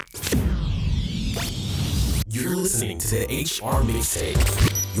You're listening to the HR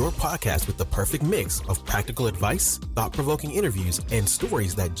Mixtape, your podcast with the perfect mix of practical advice, thought-provoking interviews, and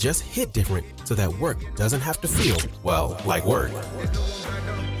stories that just hit different so that work doesn't have to feel, well, like work.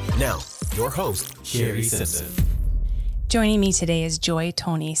 Now, your host, Shari Simpson. Joining me today is Joy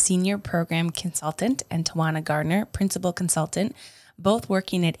Toney, Senior Program Consultant, and Tawana Gardner, Principal Consultant, both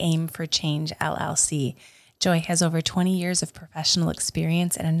working at AIM for Change LLC. Joy has over 20 years of professional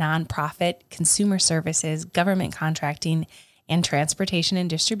experience in a nonprofit, consumer services, government contracting, and transportation and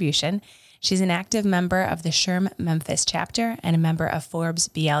distribution. She's an active member of the SHRM Memphis chapter and a member of Forbes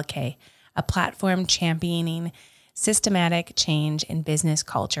BLK, a platform championing systematic change in business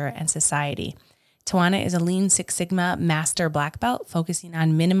culture and society. Tawana is a Lean Six Sigma Master Black Belt, focusing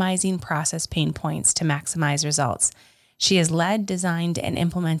on minimizing process pain points to maximize results. She has led, designed, and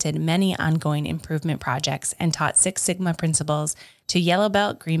implemented many ongoing improvement projects and taught Six Sigma principles to yellow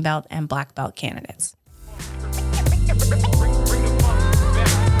belt, green belt, and black belt candidates.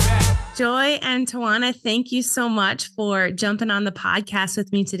 Joy and Tawana, thank you so much for jumping on the podcast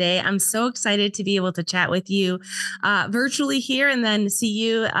with me today. I'm so excited to be able to chat with you virtually here and then see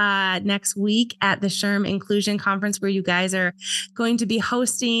you next week at the SHRM Inclusion Conference where you guys are going to be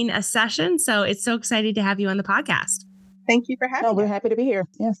hosting a session. So it's so exciting to have you on the podcast. Thank you for having me. We're happy to be here.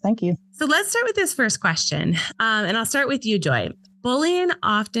 Yes, thank you. So let's start with this first question. And I'll start with you, Joy. Bullying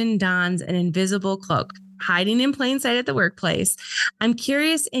often dons an invisible cloak, hiding in plain sight at the workplace. I'm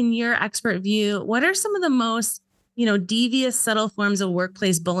curious, in your expert view, what are some of the most, devious, subtle forms of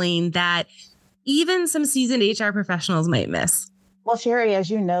workplace bullying that even some seasoned HR professionals might miss? Well, Shari,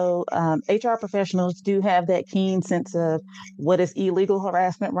 as you know, HR professionals do have that keen sense of what is illegal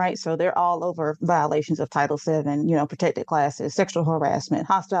harassment, right? So they're all over violations of Title VII, protected classes, sexual harassment,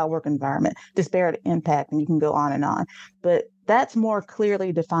 hostile work environment, disparate impact, and you can go on and on. But that's more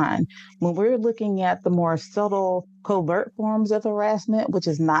clearly defined. When we're looking at the more subtle, covert forms of harassment, which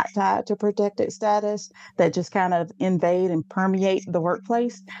is not tied to protected status, that just kind of invade and permeate the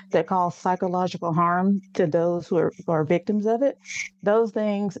workplace, that cause psychological harm to those who are victims of it, those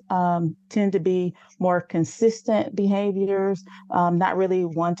things tend to be more consistent behaviors, not really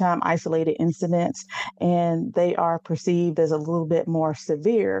one-time isolated incidents, and they are perceived as a little bit more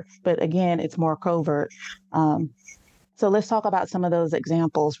severe, but again, it's more covert. So let's talk about some of those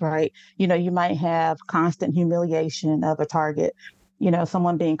examples, right? You might have constant humiliation of a target,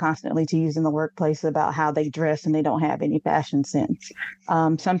 someone being constantly teased in the workplace about how they dress and they don't have any fashion sense.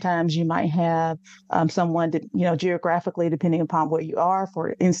 Sometimes you might have someone, geographically, depending upon where you are.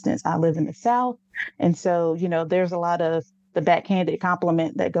 For instance, I live in the South. And so, there's a lot of the backhanded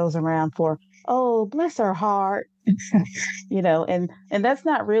compliment that goes around for, oh, bless her heart. And that's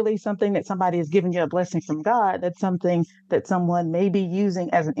not really something that somebody is giving you a blessing from God. That's something that someone may be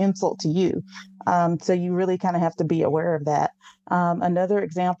using as an insult to you. So you really kind of have to be aware of that. Another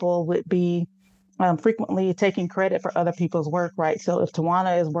example would be frequently taking credit for other people's work, right? So if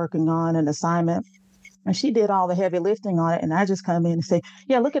Tawana is working on an assignment and she did all the heavy lifting on it, and I just come in and say,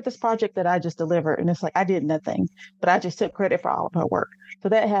 yeah, look at this project that I just delivered. And it's like, I did nothing, but I just took credit for all of her work. So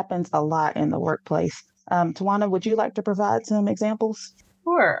that happens a lot in the workplace. Tawana, would you like to provide some examples?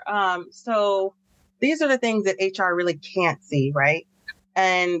 Sure. So these are the things that HR really can't see, right?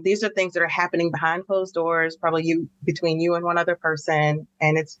 And these are things that are happening behind closed doors, probably between you and one other person.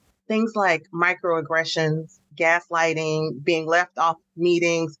 And it's things like microaggressions, gaslighting, being left off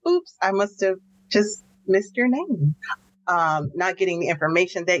meetings. Oops, I must have just missed your name. Not getting the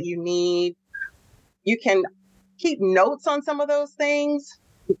information that you need. You can keep notes on some of those things,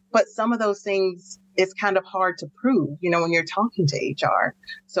 but some of those things it's kind of hard to prove, when you're talking to HR.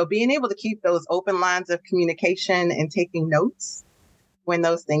 So being able to keep those open lines of communication and taking notes when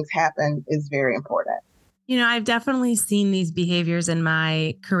those things happen is very important. I've definitely seen these behaviors in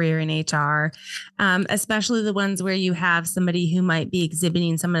my career in HR, especially the ones where you have somebody who might be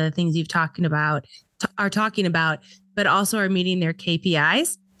exhibiting some of the things you've talking about, but also are meeting their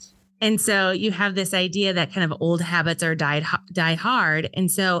KPIs. And so you have this idea that kind of old habits are die hard.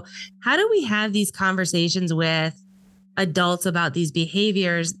 And so how do we have these conversations with adults about these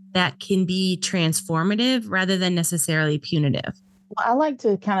behaviors that can be transformative rather than necessarily punitive? Well, I like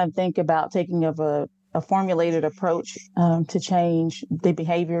to kind of think about taking a formulated approach to change the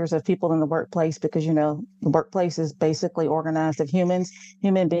behaviors of people in the workplace, because, the workplace is basically organized of humans.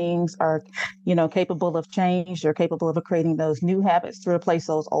 Human beings are, capable of change. They're capable of creating those new habits to replace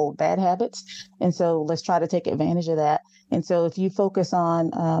those old bad habits. And so let's try to take advantage of that. And so if you focus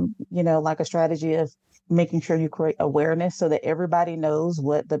on, like a strategy of making sure you create awareness so that everybody knows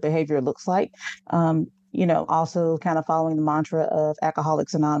what the behavior looks like, also kind of following the mantra of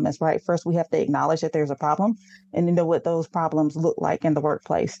Alcoholics Anonymous, right? First, we have to acknowledge that there's a problem and to know what those problems look like in the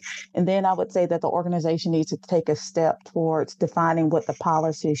workplace. And then I would say that the organization needs to take a step towards defining what the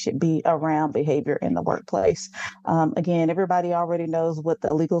policy should be around behavior in the workplace. Again, everybody already knows what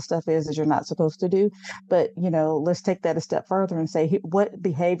the legal stuff is that you're not supposed to do. But, let's take that a step further and say, what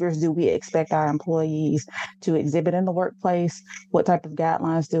behaviors do we expect our employees to exhibit in the workplace? What type of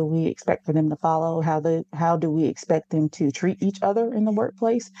guidelines do we expect for them to follow? How do we expect them to treat each other in the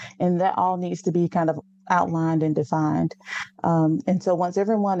workplace? And that all needs to be kind of outlined and defined. And so once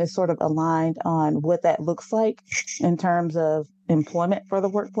everyone is sort of aligned on what that looks like in terms of employment for the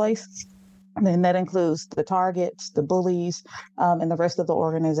workplace, and that includes the targets, the bullies, and the rest of the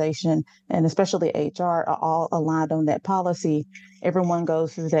organization, and especially HR, are all aligned on that policy. Everyone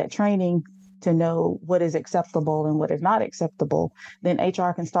goes through that training to know what is acceptable and what is not acceptable. Then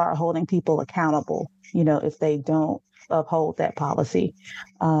HR can start holding people accountable, if they don't uphold that policy.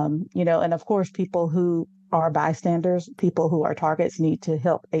 And of course, people who are bystanders, people who are targets, need to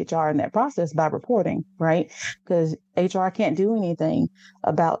help HR in that process by reporting, right? Because HR can't do anything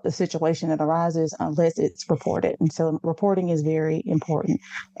about the situation that arises unless it's reported. And so reporting is very important,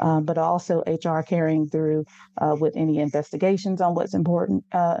 but also HR carrying through with any investigations on what's important,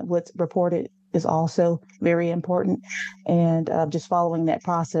 what's reported is also very important. And just following that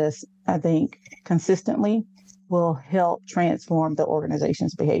process, I think consistently will help transform the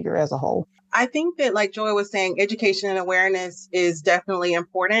organization's behavior as a whole. I think that, like Joy was saying, education and awareness is definitely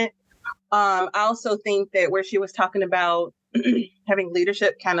important. I also think that where she was talking about having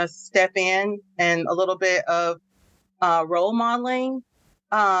leadership kind of step in and a little bit of role modeling,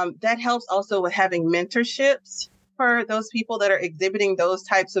 that helps also with having mentorships for those people that are exhibiting those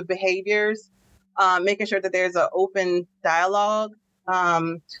types of behaviors, making sure that there's an open dialogue.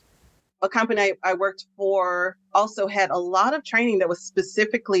 A company I worked for also had a lot of training that was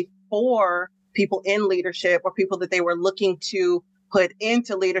specifically for people in leadership or people that they were looking to put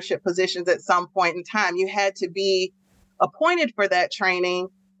into leadership positions at some point in time. You had to be appointed for that training,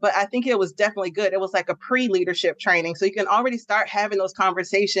 but I think it was definitely good. It was like a pre-leadership training. So you can already start having those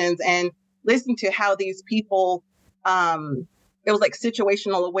conversations and listen to how these people, it was like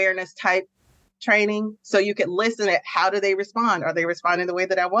situational awareness type training. So you could listen at how do they respond? Are they responding the way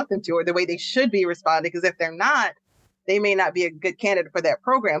that I want them to, or the way they should be responding? Because if they're not, they may not be a good candidate for that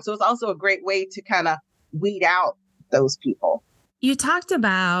program. So it's also a great way to kind of weed out those people. You talked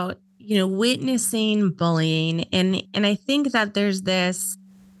about, witnessing bullying. And I think that there's this,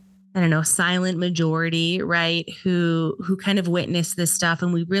 silent majority, right, who kind of witness this stuff.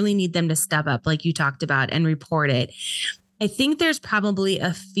 And we really need them to step up, like you talked about, and report it. I think there's probably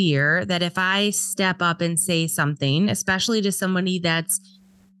a fear that if I step up and say something, especially to somebody that's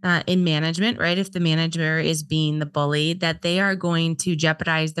in management, right? If the manager is being the bully, that they are going to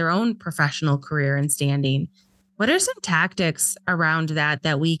jeopardize their own professional career and standing. What are some tactics around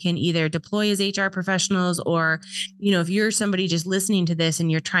that we can either deploy as HR professionals, or, if you're somebody just listening to this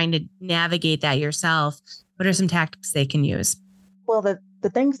and you're trying to navigate that yourself, what are some tactics they can use? Well, the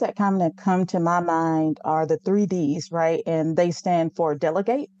things that kind of come to my mind are the 3 Ds, right? And they stand for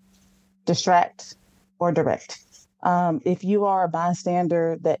delegate, distract, or direct. If you are a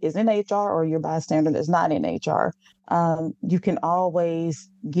bystander that is in HR or you're a bystander that's not in HR, you can always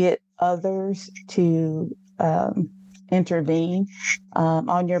get others to intervene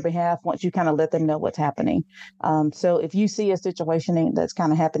on your behalf once you kind of let them know what's happening. So if you see a situation that's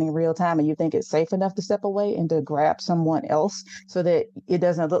kind of happening in real time and you think it's safe enough to step away and to grab someone else so that it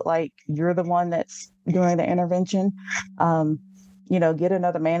doesn't look like you're the one that's doing the intervention, get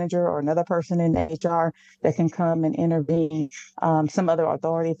another manager or another person in HR that can come and intervene, some other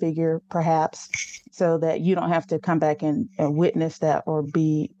authority figure perhaps, so that you don't have to come back and witness that or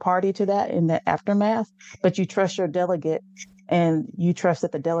be party to that in the aftermath, but you trust your delegate and you trust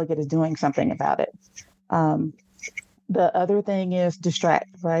that the delegate is doing something about it. The other thing is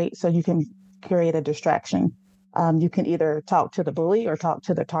distract, right? So you can create a distraction. You can either talk to the bully or talk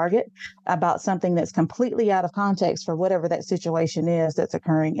to the target about something that's completely out of context for whatever that situation is that's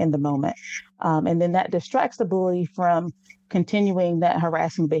occurring in the moment. And then that distracts the bully from continuing that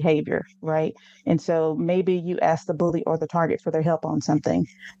harassing behavior, right? And so maybe you ask the bully or the target for their help on something.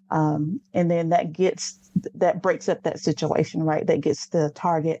 And then that breaks up that situation, right? That gets the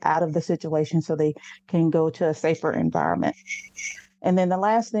target out of the situation so they can go to a safer environment. And then the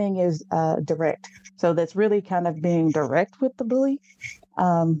last thing is direct. So that's really kind of being direct with the bully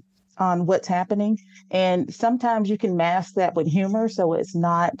on what's happening. And sometimes you can mask that with humor, so it's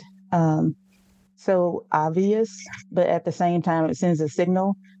not so obvious, but at the same time, it sends a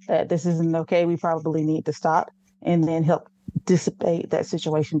signal that this isn't okay. We probably need to stop and then help dissipate that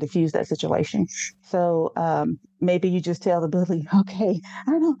situation, diffuse that situation. So maybe you just tell the bully, okay,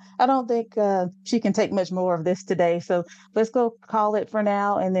 I don't think she can take much more of this today. So let's go call it for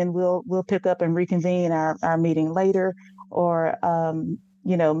now, and then we'll pick up and reconvene our meeting later, or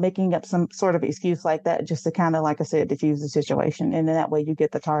making up some sort of excuse like that, just to kind of, like I said, diffuse the situation. And then that way you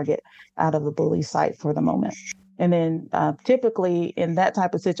get the target out of the bully's sight for the moment. And then typically in that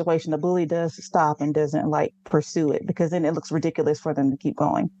type of situation, the bully does stop and doesn't pursue it, because then it looks ridiculous for them to keep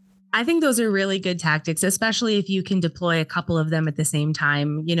going. I think those are really good tactics, especially if you can deploy a couple of them at the same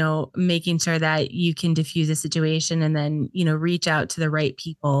time, making sure that you can diffuse a situation and then, reach out to the right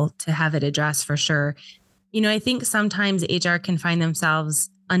people to have it addressed for sure. I think sometimes HR can find themselves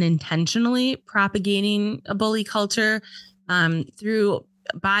unintentionally propagating a bully culture through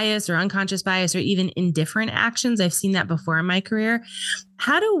bias or unconscious bias or even indifferent actions. I've seen that before in my career.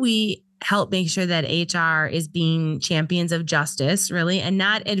 How do we help make sure that HR is being champions of justice, really, and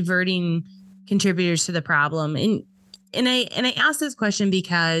not adverting contributors to the problem? And I ask this question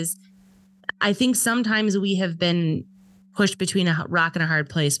because I think sometimes we have been pushed between a rock and a hard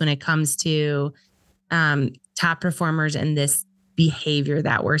place when it comes to top performers and this behavior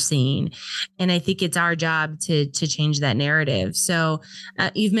that we're seeing. And I think it's our job to change that narrative. So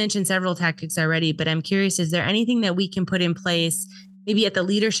you've mentioned several tactics already, but I'm curious, is there anything that we can put in place, maybe at the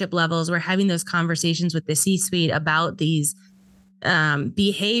leadership levels, we're having those conversations with the C-suite about these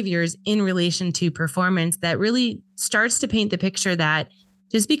behaviors in relation to performance that really starts to paint the picture that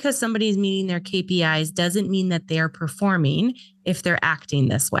just because somebody's meeting their KPIs doesn't mean that they're performing if they're acting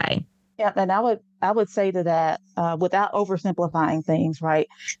this way? Yeah, and I would say to that, without oversimplifying things, right?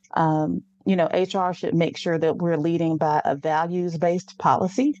 HR should make sure that we're leading by a values-based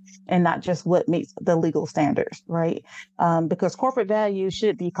policy and not just what meets the legal standards, right? Because corporate values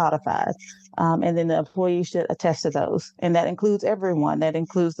should be codified, and then the employees should attest to those. And that includes everyone. That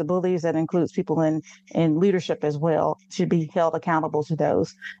includes the bullies. That includes people in leadership as well, should be held accountable to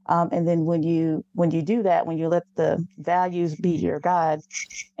those. And then when you do that, when you let the values be your guide,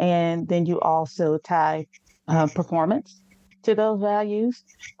 and then you also tie performance to those values,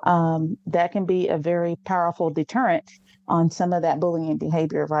 that can be a very powerful deterrent on some of that bullying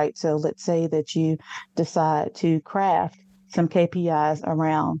behavior, right? So let's say that you decide to craft some KPIs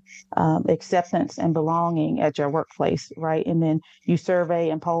around acceptance and belonging at your workplace, right? And then you survey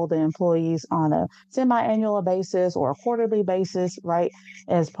and poll the employees on a semi-annual basis or a quarterly basis, right,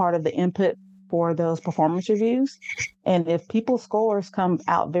 as part of the input for those performance reviews. And if people's scores come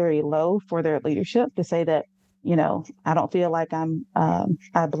out very low for their leadership, to say that, I don't feel like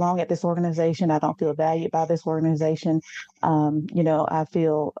I belong at this organization. I don't feel valued by this organization. I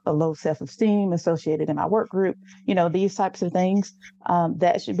feel a low self-esteem associated in my work group. These types of things,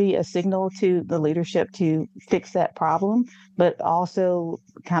 that should be a signal to the leadership to fix that problem, but also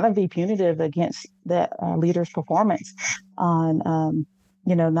kind of be punitive against that leader's performance on,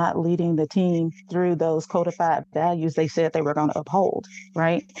 not leading the team through those codified values they said they were going to uphold,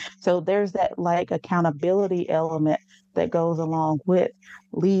 right? So there's that accountability element that goes along with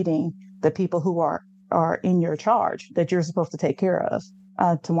leading the people who are in your charge that you're supposed to take care of.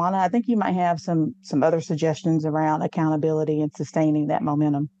 Tawana, I think you might have some other suggestions around accountability and sustaining that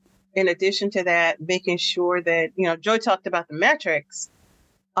momentum. In addition to that, making sure that, Joy talked about the metrics,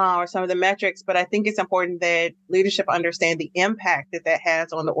 or some of the metrics, but I think it's important that leadership understand the impact that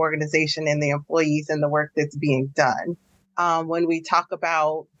has on the organization and the employees and the work that's being done. When we talk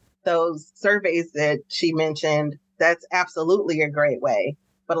about those surveys that she mentioned, that's absolutely a great way.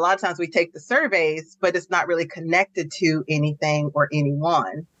 But a lot of times we take the surveys, but it's not really connected to anything or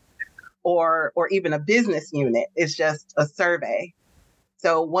anyone or even a business unit. It's just a survey.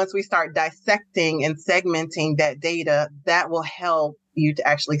 So once we start dissecting and segmenting that data, that will help you to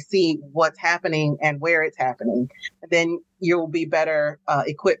actually see what's happening and where it's happening. Then you'll be better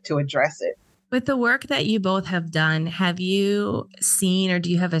equipped to address it. With the work that you both have done, have you seen, or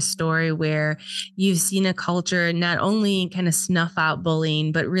do you have a story where you've seen a culture not only kind of snuff out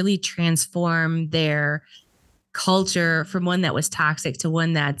bullying, but really transform their culture from one that was toxic to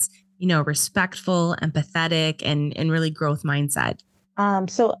one that's, respectful, empathetic, and really growth mindset?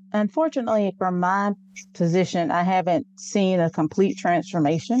 So unfortunately, from my position, I haven't seen a complete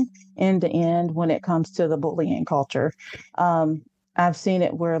transformation end to end when it comes to the bullying culture. I've seen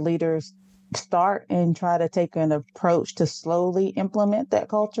it where leaders start and try to take an approach to slowly implement that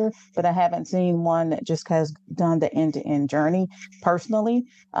culture, but I haven't seen one that just has done the end-to-end journey personally,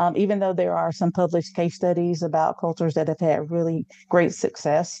 even though there are some published case studies about cultures that have had really great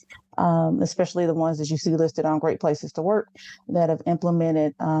success especially the ones that you see listed on Great Places to Work that have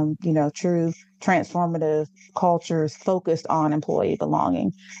implemented, true transformative cultures focused on employee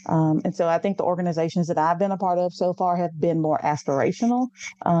belonging. And so I think the organizations that I've been a part of so far have been more aspirational.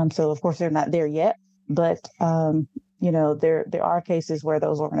 So of course they're not there yet, but there are cases where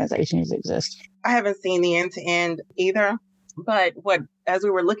those organizations exist. I haven't seen the end to end either, but as we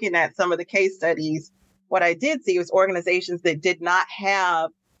were looking at some of the case studies, what I did see was organizations that did not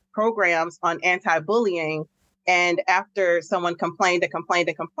have programs on anti-bullying. And after someone complained and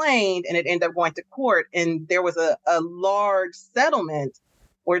it ended up going to court, and there was a large settlement,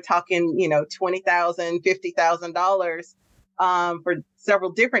 we're talking, $20,000, $50,000 for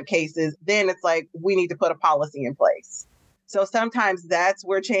several different cases, then it's like, we need to put a policy in place. So sometimes that's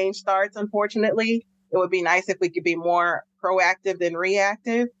where change starts, unfortunately. It would be nice if we could be more proactive than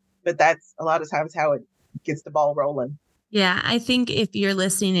reactive, but that's a lot of times how it gets the ball rolling. Yeah, I think if you're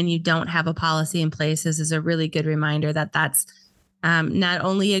listening and you don't have a policy in place, this is a really good reminder that that's not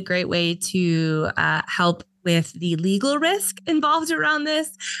only a great way to help with the legal risk involved around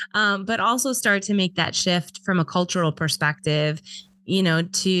this, but also start to make that shift from a cultural perspective,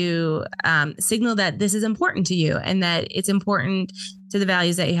 to signal that this is important to you and that it's important to the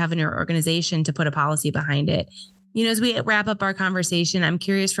values that you have in your organization to put a policy behind it. As we wrap up our conversation, I'm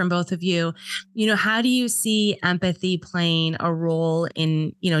curious from both of you, how do you see empathy playing a role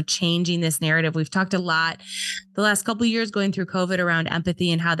in, changing this narrative? We've talked a lot the last couple of years going through COVID around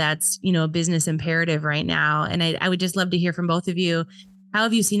empathy and how that's, a business imperative right now. And I would just love to hear from both of you. How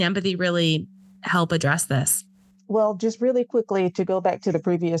have you seen empathy really help address this? Well, just really quickly to go back to the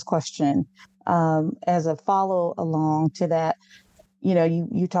previous question, as a follow along to that,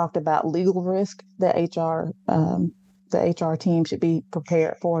 you talked about legal risk that the HR team should be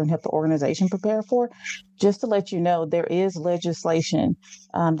prepared for and help the organization prepare for. Just to let you know, there is legislation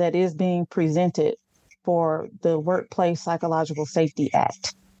that is being presented for the Workplace Psychological Safety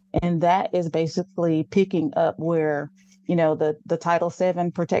Act. And that is basically picking up where, the Title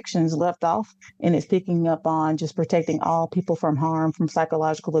VII protections left off, and it's picking up on just protecting all people from harm, from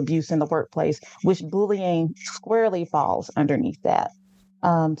psychological abuse in the workplace, which bullying squarely falls underneath that.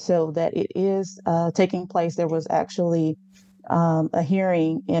 So that it is taking place. There was actually a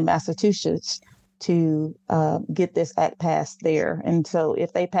hearing in Massachusetts to get this act passed there. And so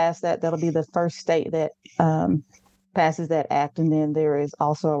if they pass that, that'll be the first state that passes that act. And then there is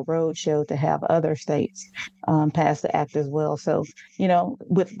also a roadshow to have other states pass the act as well. So,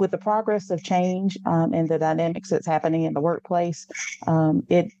 with the progress of change and the dynamics that's happening in the workplace,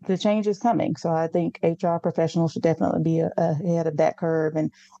 the change is coming. So I think HR professionals should definitely be ahead of that curve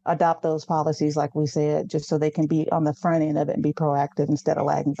and adopt those policies, like we said, just so they can be on the front end of it and be proactive instead of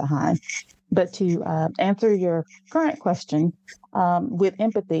lagging behind. But to answer your current question, with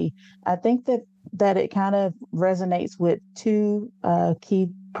empathy, I think that it kind of resonates with two key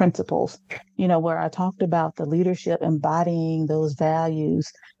principles, where I talked about the leadership embodying those values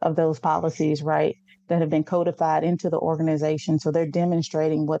of those policies, right, that have been codified into the organization. So they're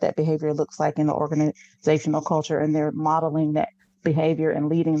demonstrating what that behavior looks like in the organizational culture, and they're modeling that behavior and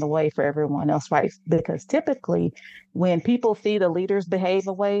leading the way for everyone else, right? Because typically when people see the leaders behave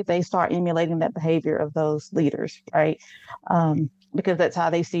a way, they start emulating that behavior of those leaders, right? Because that's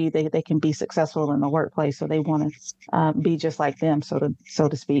how they see they can be successful in the workplace. So they want to be just like them, so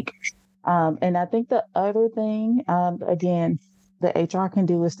to speak. And I think the other thing, again, the HR can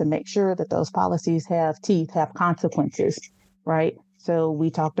do is to make sure that those policies have teeth, have consequences, right? So we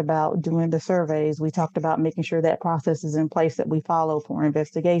talked about doing the surveys. We talked about making sure that process is in place that we follow for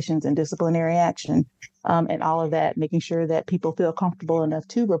investigations and disciplinary action, and all of that, making sure that people feel comfortable enough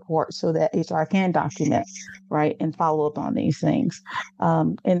to report so that HR can document, right, and follow up on these things.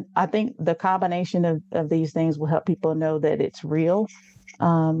 And I think the combination of these things will help people know that it's real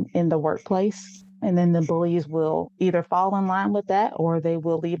in the workplace. And then the bullies will either fall in line with that or they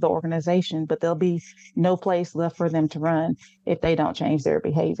will leave the organization, but there'll be no place left for them to run if they don't change their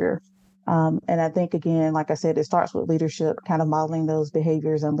behavior. And I think, again, like I said, it starts with leadership, kind of modeling those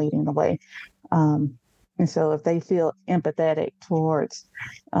behaviors and leading the way. And so if they feel empathetic towards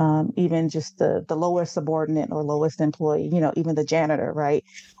even just the lowest subordinate or lowest employee, even the janitor, right?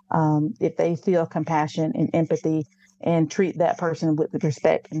 If they feel compassion and empathy and treat that person with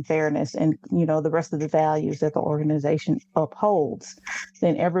respect and fairness and, the rest of the values that the organization upholds,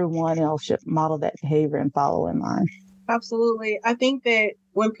 then everyone else should model that behavior and follow in line. Absolutely. I think that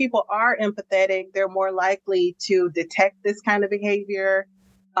when people are empathetic, they're more likely to detect this kind of behavior.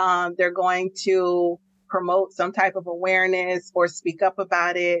 They're going to promote some type of awareness or speak up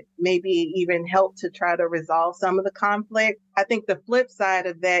about it, maybe even help to try to resolve some of the conflict. I think the flip side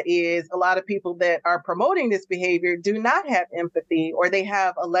of that is a lot of people that are promoting this behavior do not have empathy, or they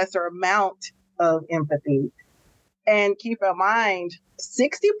have a lesser amount of empathy. And keep in mind,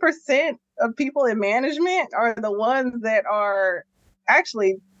 60% of people in management are the ones that are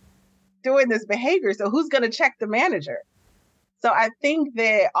actually doing this behavior. So who's going to check the manager? So I think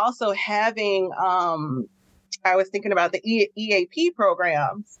that also having, I was thinking about the EAP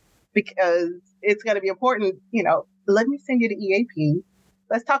programs, because it's going to be important, let me send you the EAP.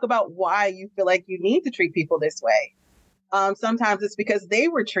 Let's talk about why you feel like you need to treat people this way. Sometimes it's because they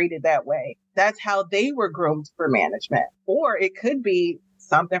were treated that way. That's how they were groomed for management. Or it could be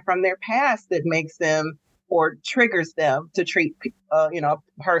something from their past that makes them or triggers them to treat, a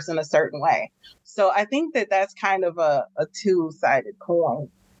person a certain way. So I think that that's kind of a two-sided coin.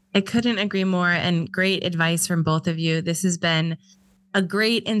 I couldn't agree more, and great advice from both of you. This has been a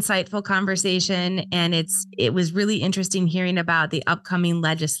great, insightful conversation, and it was really interesting hearing about the upcoming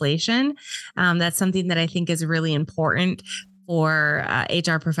legislation. That's something that I think is really important for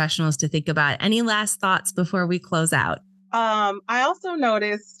HR professionals to think about. Any last thoughts before we close out? I also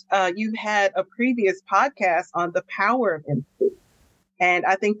noticed you had a previous podcast on the power of empathy. And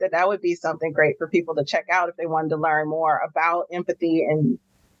I think that would be something great for people to check out if they wanted to learn more about empathy and,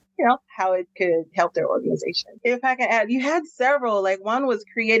 how it could help their organization. If I can add, you had several, one was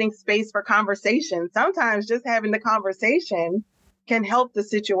creating space for conversation. Sometimes just having the conversation can help the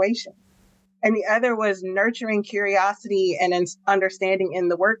situation. And the other was nurturing curiosity and understanding in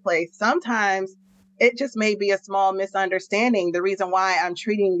the workplace. Sometimes it just may be a small misunderstanding, the reason why I'm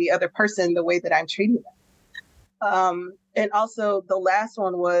treating the other person the way that I'm treating them. And also the last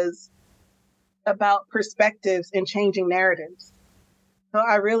one was about perspectives and changing narratives. So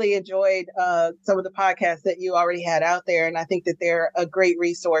I really enjoyed some of the podcasts that you already had out there. And I think that they're a great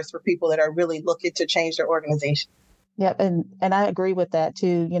resource for people that are really looking to change their organization. Yep. And I agree with that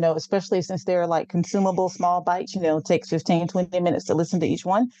too, especially since they're like consumable small bites, it takes 15, 20 minutes to listen to each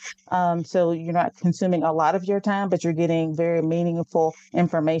one. So you're not consuming a lot of your time, but you're getting very meaningful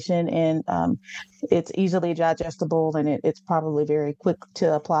information, and it's easily digestible, and it's probably very quick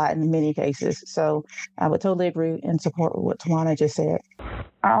to apply in many cases. So I would totally agree and support what Tawana just said.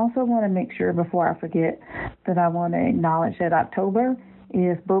 I also want to make sure before I forget that I want to acknowledge that October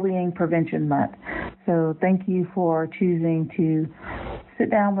is Bullying Prevention Month. So thank you for choosing to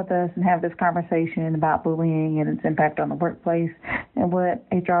sit down with us and have this conversation about bullying and its impact on the workplace and what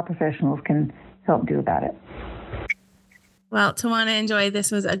HR professionals can help do about it. Well, Tawana and Joy,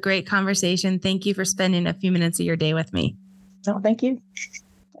 this was a great conversation. Thank you for spending a few minutes of your day with me. Oh, thank you.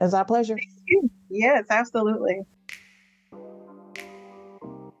 It was our pleasure. Thank you. Yes, absolutely.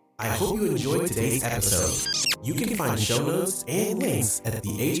 I hope you enjoyed today's episode. You can find show notes and links at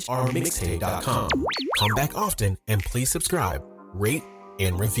thehrmixtape.com. Come back often and please subscribe, rate,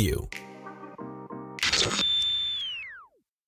 and review.